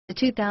The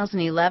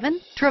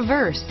 2011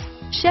 Traverse.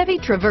 Chevy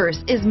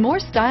Traverse is more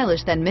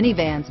stylish than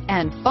minivans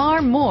and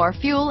far more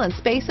fuel and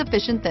space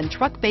efficient than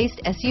truck-based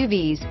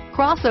SUVs.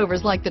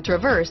 Crossovers like the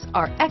Traverse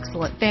are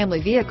excellent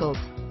family vehicles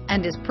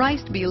and is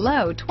priced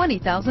below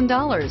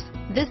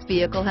 $20,000. This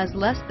vehicle has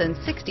less than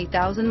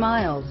 60,000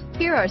 miles.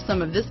 Here are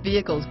some of this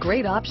vehicle's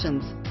great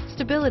options: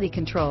 stability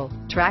control,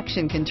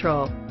 traction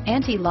control,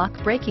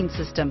 anti-lock braking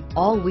system,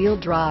 all-wheel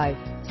drive,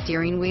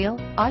 steering wheel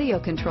audio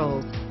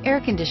controls, air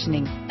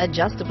conditioning,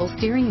 adjustable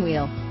steering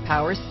wheel,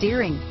 power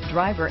steering,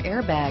 driver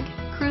airbag,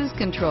 cruise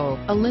control,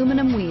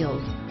 aluminum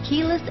wheels,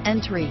 keyless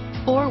entry,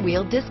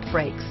 four-wheel disc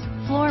brakes,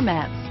 floor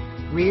mats,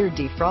 rear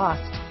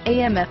defrost,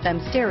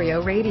 AM/FM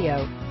stereo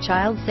radio,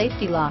 child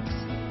safety locks,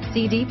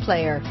 CD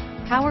player,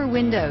 power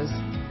windows,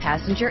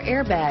 passenger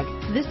airbag.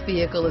 This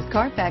vehicle is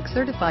Carfax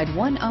certified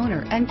one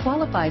owner and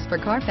qualifies for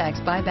Carfax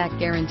buyback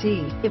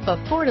guarantee. If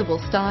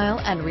affordable style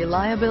and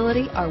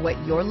reliability are what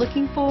you're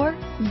looking for,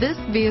 this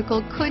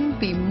vehicle couldn't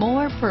be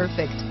more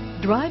perfect.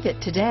 Drive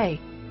it today.